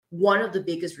one of the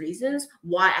biggest reasons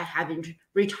why I haven't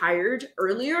retired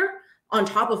earlier on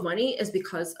top of money is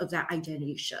because of that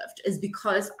identity shift, is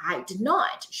because I did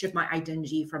not shift my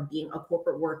identity from being a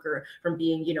corporate worker, from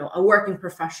being, a working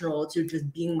professional to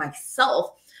just being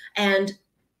myself. And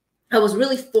I was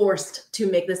really forced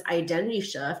to make this identity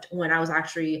shift when I was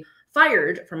actually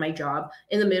fired from my job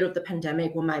in the middle of the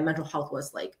pandemic when my mental health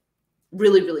was like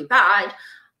really, really bad.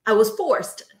 I was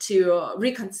forced to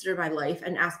reconsider my life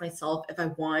and ask myself if I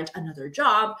want another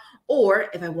job or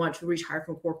if I want to retire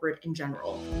from corporate in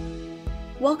general.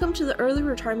 Welcome to the Early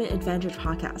Retirement Advantage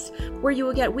podcast, where you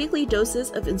will get weekly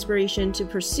doses of inspiration to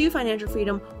pursue financial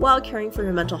freedom while caring for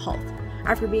your mental health.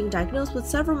 After being diagnosed with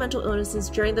several mental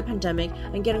illnesses during the pandemic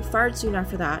and getting fired soon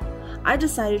after that, I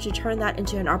decided to turn that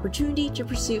into an opportunity to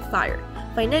pursue FIRE,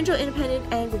 financial independence,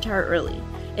 and retire early.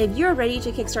 If you're ready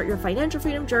to kickstart your financial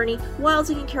freedom journey while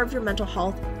taking care of your mental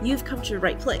health, you've come to the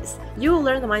right place. You will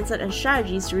learn the mindset and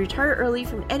strategies to retire early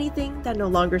from anything that no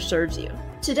longer serves you.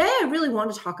 Today, I really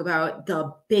want to talk about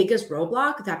the biggest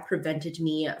roadblock that prevented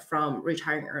me from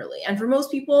retiring early. And for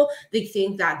most people, they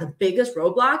think that the biggest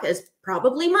roadblock is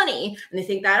probably money. And they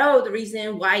think that, the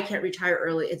reason why I can't retire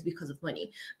early is because of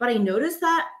money. But I noticed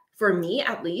that for me,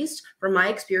 at least, from my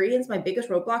experience, my biggest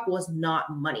roadblock was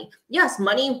not money. Yes,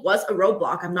 money was a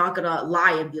roadblock. I'm not going to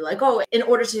lie and be like, in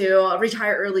order to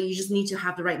retire early, you just need to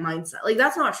have the right mindset. Like,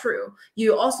 that's not true.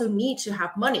 You also need to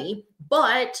have money,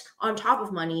 but on top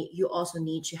of money, you also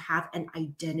need to have an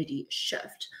identity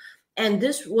shift. And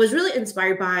this was really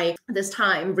inspired by this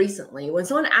time recently when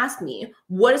someone asked me,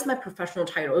 what is my professional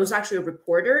title? It was actually a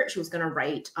reporter. She was going to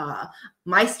write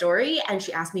my story. And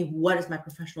she asked me, what is my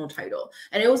professional title?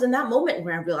 And it was in that moment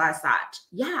where I realized that,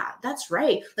 yeah, that's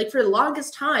right. Like for the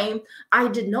longest time, I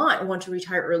did not want to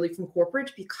retire early from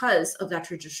corporate because of that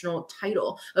traditional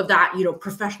title, of that,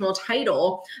 professional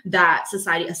title that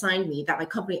society assigned me, that my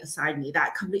company assigned me,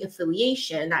 that company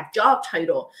affiliation, that job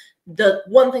title. The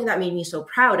one thing that made me so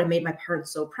proud and made my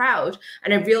parents so proud.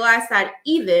 And I realized that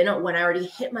even when I already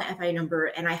hit my FI number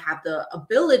and I have the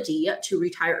ability to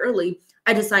retire early,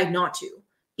 I decided not to,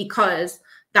 because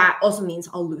that also means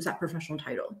I'll lose that professional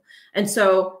title. And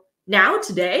so now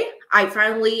today, I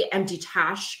finally am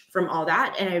detached from all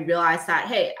that. And I realized that,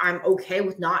 hey, I'm okay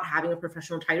with not having a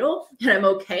professional title. And I'm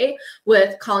okay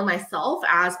with calling myself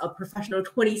as a professional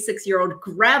 26-year-old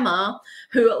grandma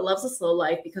who loves a slow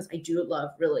life, because I do love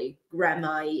really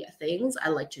grandma-y things. I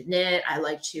like to knit. I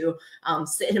like to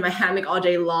sit in my hammock all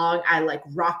day long. I like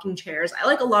rocking chairs. I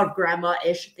like a lot of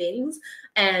grandma-ish things.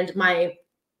 And my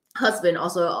husband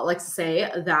also likes to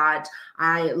say that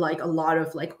I like a lot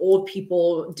of like old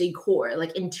people decor,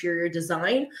 like interior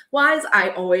design wise. I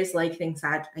always like things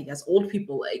that I guess old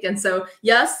people like. And so,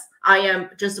 yes, I am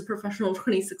just a professional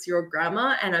 26-year-old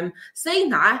grandma. And I'm saying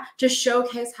that to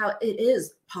showcase how it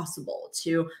is possible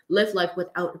to live life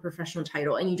without a professional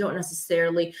title. And you don't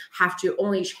necessarily have to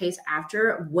only chase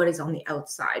after what is on the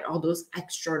outside, all those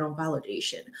external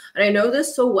validation. And I know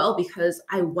this so well because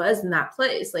I was in that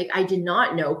place. Like I did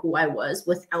not know who I was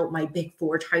without my Big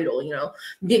Four title.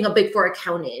 Being a Big Four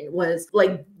accountant was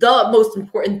like the most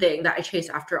important thing that I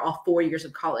chased after all 4 years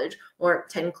of college, or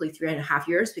technically 3.5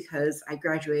 years, because I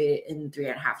graduated in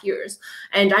 3.5 years.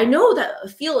 And I know that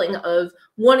feeling of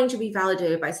wanting to be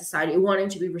validated by society, wanting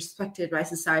to be respected by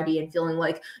society, and feeling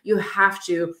like you have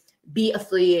to be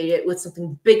affiliated with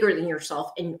something bigger than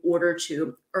yourself in order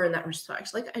to earn that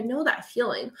respect. Like I know that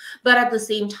feeling, but at the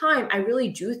same time, I really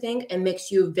do think it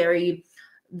makes you very,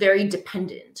 very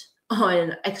dependent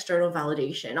on external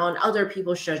validation, on other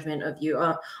people's judgment of you,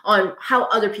 on how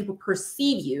other people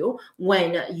perceive you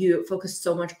when you focus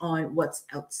so much on what's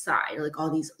outside, like all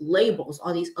these labels,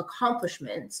 all these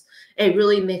accomplishments. It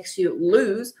really makes you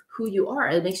lose who you are.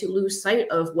 It makes you lose sight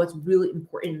of what's really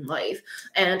important in life.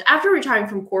 And after retiring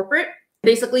from corporate,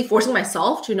 basically forcing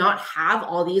myself to not have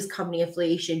all these company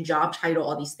affiliation, job title,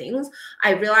 all these things,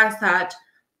 I realized that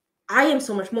I am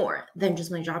so much more than just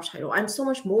my job title. I'm so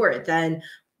much more than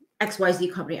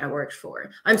XYZ company I worked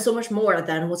for. I'm so much more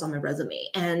than what's on my resume.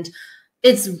 And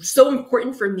it's so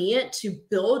important for me to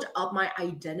build up my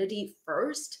identity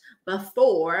first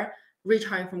before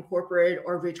retiring from corporate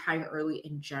or retiring early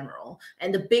in general.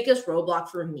 And the biggest roadblock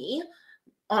for me,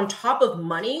 on top of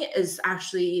money, is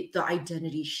actually the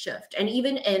identity shift. And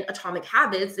even in Atomic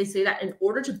Habits, they say that in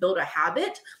order to build a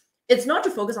habit, it's not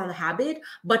to focus on the habit,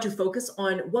 but to focus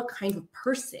on what kind of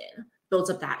person builds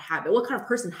up that habit. What kind of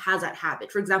person has that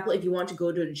habit? For example, if you want to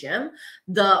go to the gym,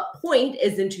 the point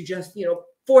isn't to just,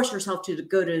 force yourself to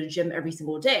go to the gym every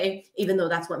single day, even though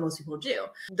that's what most people do.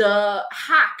 The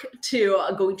hack to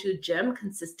going to the gym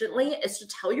consistently is to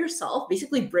tell yourself,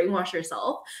 basically brainwash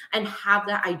yourself, and have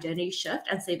that identity shift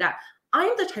and say that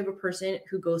I'm the type of person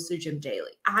who goes to the gym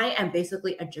daily. I am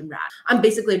basically a gym rat. I'm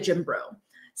basically a gym bro.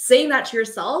 Saying that to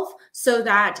yourself so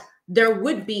that there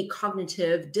would be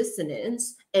cognitive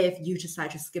dissonance if you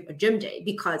decide to skip a gym day,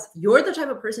 because you're the type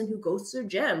of person who goes to the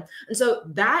gym. And so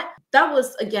that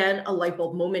was, again, a light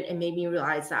bulb moment, and made me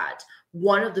realize that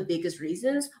one of the biggest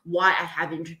reasons why I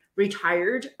haven't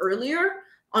retired earlier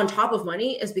on top of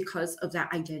money is because of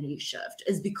that identity shift,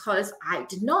 is because I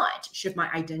did not shift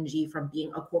my identity from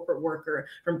being a corporate worker,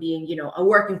 from being, a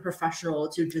working professional,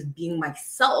 to just being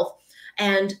myself.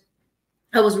 And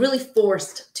I was really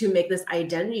forced to make this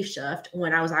identity shift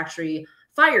when I was actually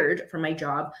fired from my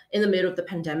job in the middle of the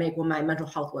pandemic, when my mental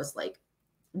health was like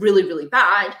really, really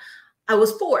bad. I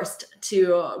was forced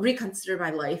to reconsider my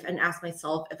life and ask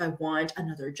myself if I want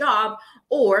another job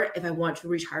or if I want to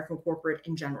retire from corporate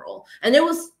in general. And it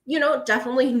was,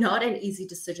 definitely not an easy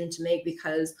decision to make,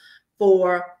 because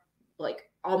for like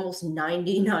almost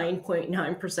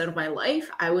 99.9% of my life,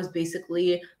 I was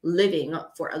basically living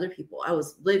for other people. I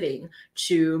was living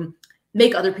to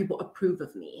make other people approve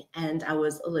of me, and I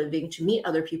was living to meet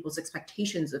other people's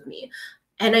expectations of me.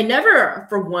 And I never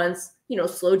for once,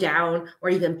 slow down or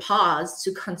even pause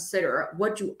to consider,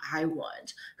 what do I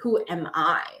want? Who am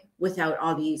I without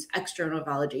all these external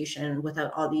validation,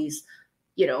 without all these,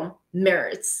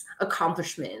 merits,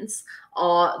 accomplishments,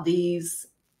 all these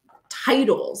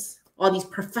titles, all these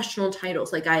professional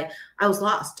titles. Like I was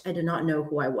lost. I did not know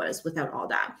who I was without all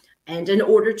that. And in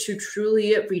order to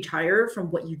truly retire from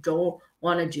what you don't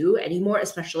want to do anymore,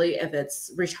 especially if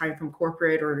it's retiring from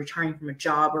corporate or retiring from a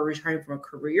job or retiring from a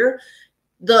career,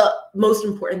 the most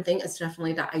important thing is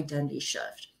definitely that identity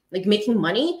shift. Like, making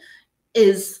money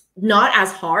is not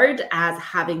as hard as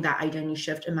having that identity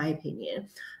shift, in my opinion.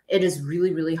 It is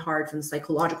really, really hard from the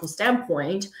psychological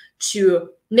standpoint to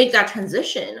make that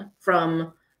transition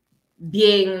from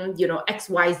being,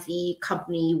 XYZ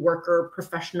company worker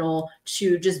professional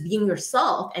to just being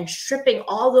yourself and stripping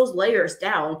all those layers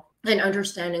down and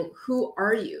understanding, who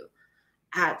are you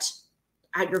at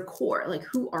your core? Like,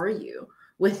 who are you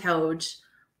without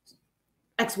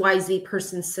XYZ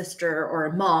person's sister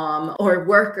or mom or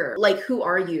worker? Like, who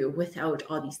are you without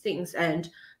all these things? And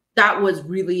that was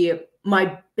really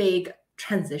my big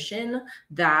transition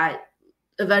that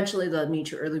eventually led me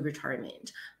to early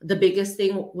retirement. The biggest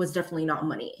thing was definitely not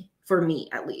money, for me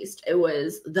at least. It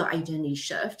was the identity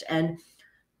shift. And,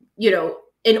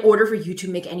 in order for you to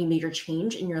make any major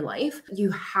change in your life, you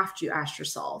have to ask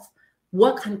yourself,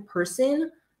 what kind of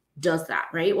person does that,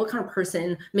 right? What kind of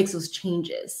person makes those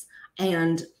changes?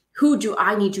 And who do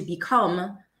I need to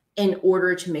become in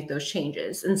order to make those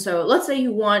changes? And so let's say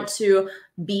you want to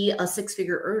be a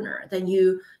six-figure earner, then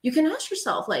you can ask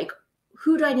yourself, like,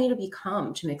 who do I need to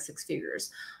become to make six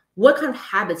figures? What kind of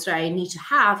habits do I need to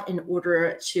have in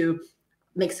order to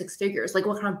make six figures? Like,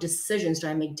 what kind of decisions do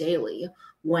I make daily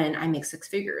when I make six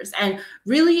figures? And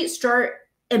really start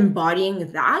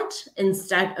embodying that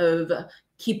instead of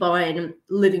keep on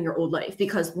living your old life.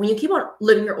 Because when you keep on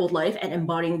living your old life and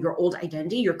embodying your old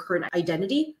identity, your current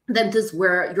identity, then this is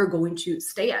where you're going to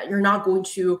stay at. You're not going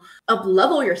to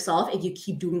up-level yourself if you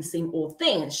keep doing the same old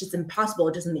thing. It's just impossible.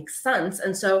 It doesn't make sense.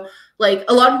 And so, like,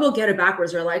 a lot of people get it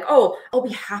backwards. They're like, oh, I'll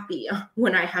be happy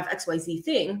when I have XYZ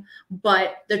thing.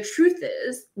 But the truth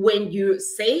is, when you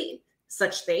say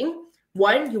such thing,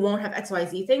 one, you won't have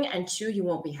XYZ thing, and two, you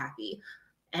won't be happy.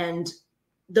 And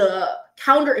the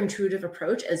counterintuitive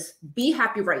approach is be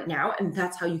happy right now, and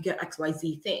that's how you get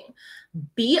XYZ thing.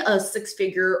 Be a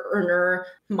six-figure earner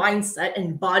mindset,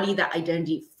 embody that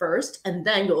identity first, and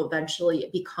then you'll eventually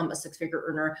become a six-figure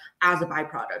earner as a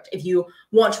byproduct. If you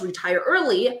want to retire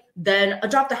early, then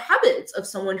adopt the habits of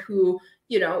someone who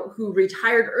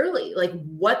retired early. Like,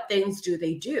 what things do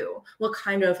they do? What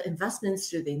kind of investments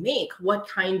do they make? What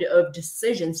kind of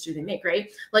decisions do they make,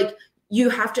 right? Like, you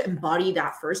have to embody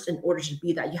that first in order to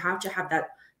be that. You have to have that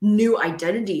new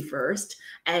identity first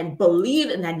and believe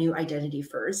in that new identity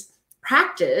first.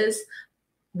 Practice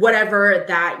whatever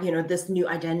that, this new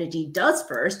identity does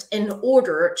first in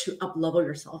order to up-level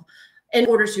yourself, in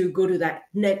order to go to that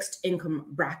next income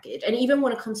bracket. And even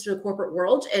when it comes to the corporate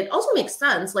world, it also makes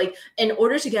sense. Like, in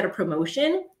order to get a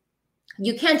promotion,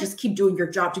 you can't just keep doing your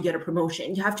job to get a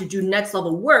promotion. You have to do next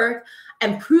level work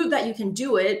and prove that you can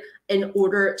do it in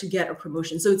order to get a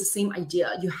promotion. So it's the same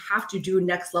idea. You have to do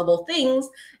next level things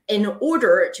in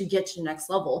order to get to the next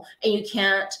level. And you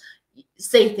can't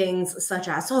say things such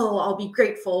as, oh, I'll be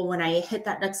grateful when I hit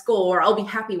that next goal, or I'll be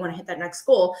happy when I hit that next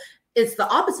goal. it's the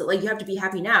opposite. Like, you have to be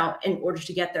happy now in order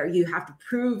to get there. You have to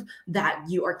prove that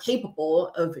you are capable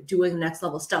of doing next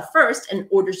level stuff first in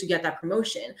order to get that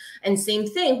promotion. And same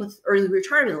thing with early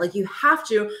retirement. Like, you have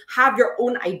to have your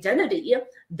own identity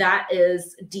that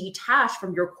is detached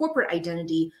from your corporate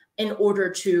identity in order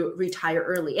to retire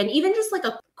early. And even just like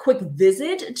a quick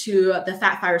visit to the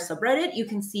Fat Fire subreddit, you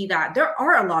can see that there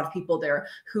are a lot of people there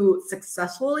who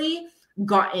successfully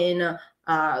got in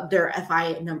their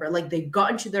FI number. Like, they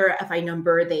got into their FI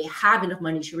number, they have enough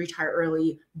money to retire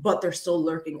early, but they're still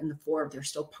lurking in the forum, they're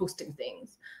still posting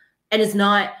things. And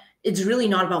it's really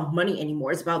not about money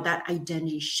anymore. It's about that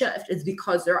identity shift. It's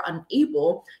because they're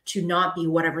unable to not be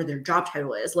whatever their job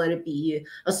title is. Let it be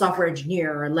a software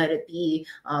engineer, or let it be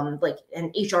like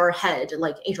an HR head,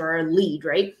 like HR lead,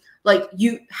 right? Like,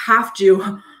 you have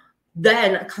to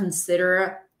then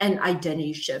consider an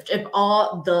identity shift. If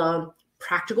all the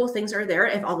practical things are there,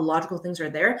 if all the logical things are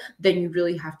there, then you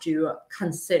really have to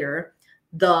consider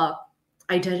the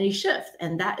identity shift.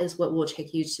 And that is what will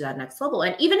take you to that next level.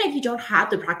 And even if you don't have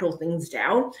the practical things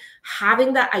down,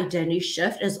 having that identity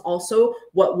shift is also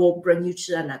what will bring you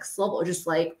to the next level. Just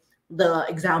like the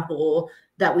example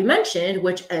that we mentioned,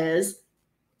 which is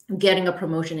getting a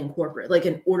promotion in corporate. Like,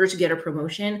 in order to get a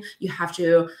promotion, you have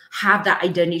to have that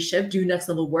identity shift, do next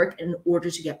level work in order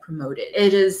to get promoted.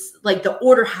 It is like the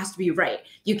order has to be right.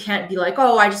 You can't be like,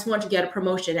 oh, I just want to get a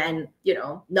promotion and,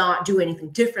 not do anything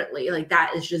differently. Like,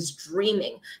 that is just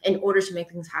dreaming. In order to make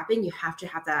things happen, you have to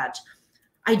have that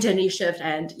identity shift.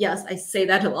 And yes, I say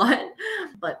that a lot,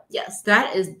 but yes,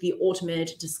 that is the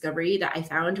ultimate discovery that I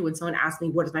found when someone asked me,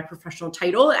 what is my professional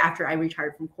title after I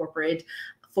retired from corporate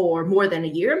for more than a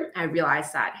year. I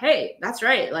realized that, hey, that's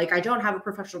right. Like, I don't have a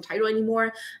professional title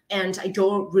anymore. And I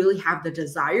don't really have the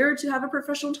desire to have a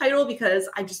professional title because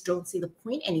I just don't see the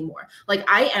point anymore. Like,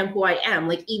 I am who I am.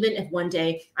 Like, even if one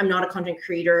day I'm not a content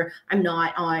creator, I'm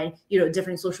not on,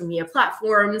 different social media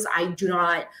platforms, I do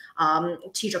not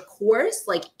teach a course.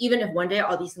 Like, even if one day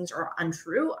all these things are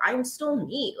untrue, I'm still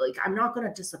me. Like, I'm not going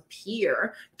to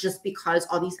disappear just because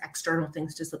all these external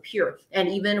things disappear. And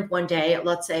even if one day,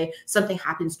 let's say something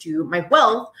happens to my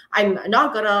wealth, I'm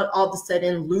not gonna all of a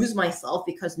sudden lose myself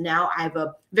because now I have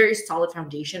a very solid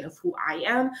foundation of who I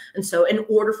am. And so in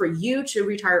order for you to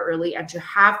retire early and to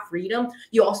have freedom,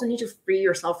 you also need to free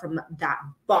yourself from that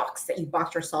box that you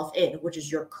boxed yourself in, which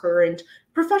is your current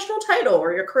professional title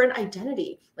or your current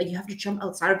identity. Like, you have to jump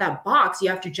outside of that box. You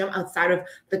have to jump outside of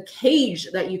the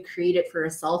cage that you created for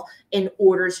yourself in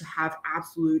order to have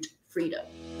absolute freedom.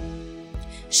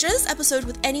 Share this episode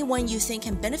with anyone you think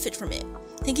can benefit from it.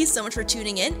 Thank you so much for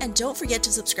tuning in, and don't forget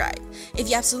to subscribe. If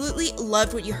you absolutely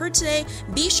loved what you heard today,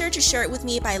 be sure to share it with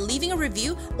me by leaving a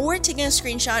review or taking a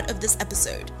screenshot of this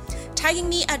episode, tagging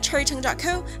me at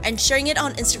cherrytongue.co, and sharing it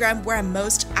on Instagram where I'm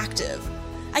most active.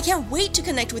 I can't wait to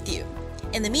connect with you.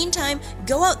 In the meantime,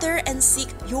 go out there and seek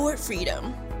your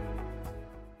freedom.